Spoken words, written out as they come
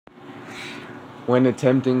When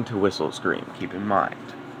attempting to whistle scream, keep in mind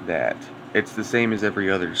that it's the same as every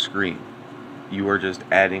other scream. You are just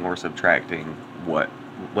adding or subtracting what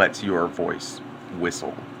lets your voice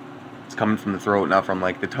whistle. It's coming from the throat, not from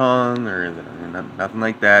like the tongue or nothing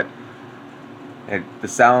like that. And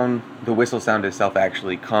the whistle sound itself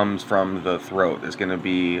actually comes from the throat. It's going to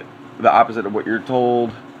be the opposite of what you're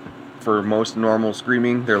told for most normal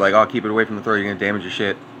screaming. They're like, oh, keep it away from the throat, you're going to damage your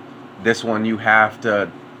shit. This one, you have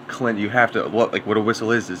to what a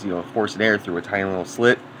whistle is, you know, forcing air through a tiny little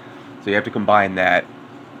slit. So you have to combine that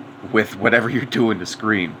with whatever you're doing to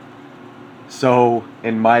scream. So,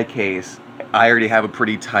 in my case, I already have a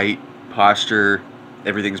pretty tight posture.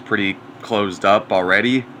 Everything's pretty closed up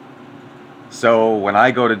already. So, when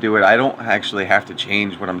I go to do it, I don't actually have to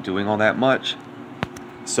change what I'm doing all that much.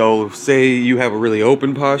 So, say you have a really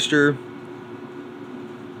open posture.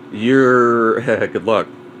 Good luck.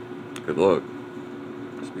 Good luck.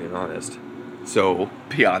 Just being honest. So,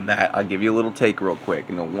 beyond that, I'll give you a little take real quick.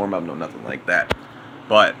 No warm up, no nothing like that.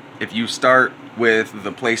 But if you start with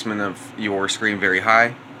the placement of your scream very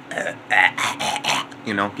high,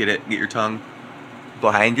 you know, get your tongue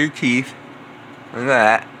behind your teeth, like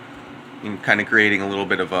that, and kind of creating a little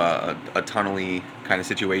bit of a tunnely kind of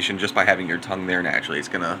situation just by having your tongue there naturally. It's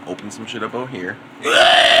gonna open some shit up over here.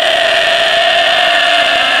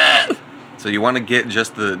 So you want to get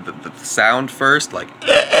just the sound first, like.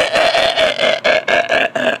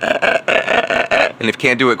 And if you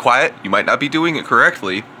can't do it quiet, you might not be doing it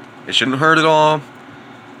correctly. It shouldn't hurt at all.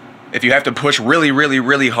 If you have to push really, really,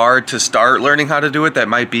 really hard to start learning how to do it, that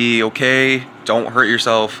might be okay. Don't hurt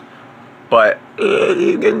yourself. But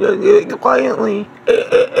you can do it quietly.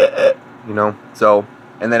 You know? So,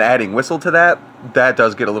 and then adding whistle to that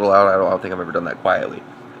does get a little out. I don't think I've ever done that quietly.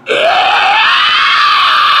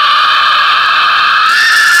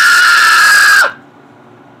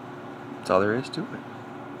 That's all there is to it.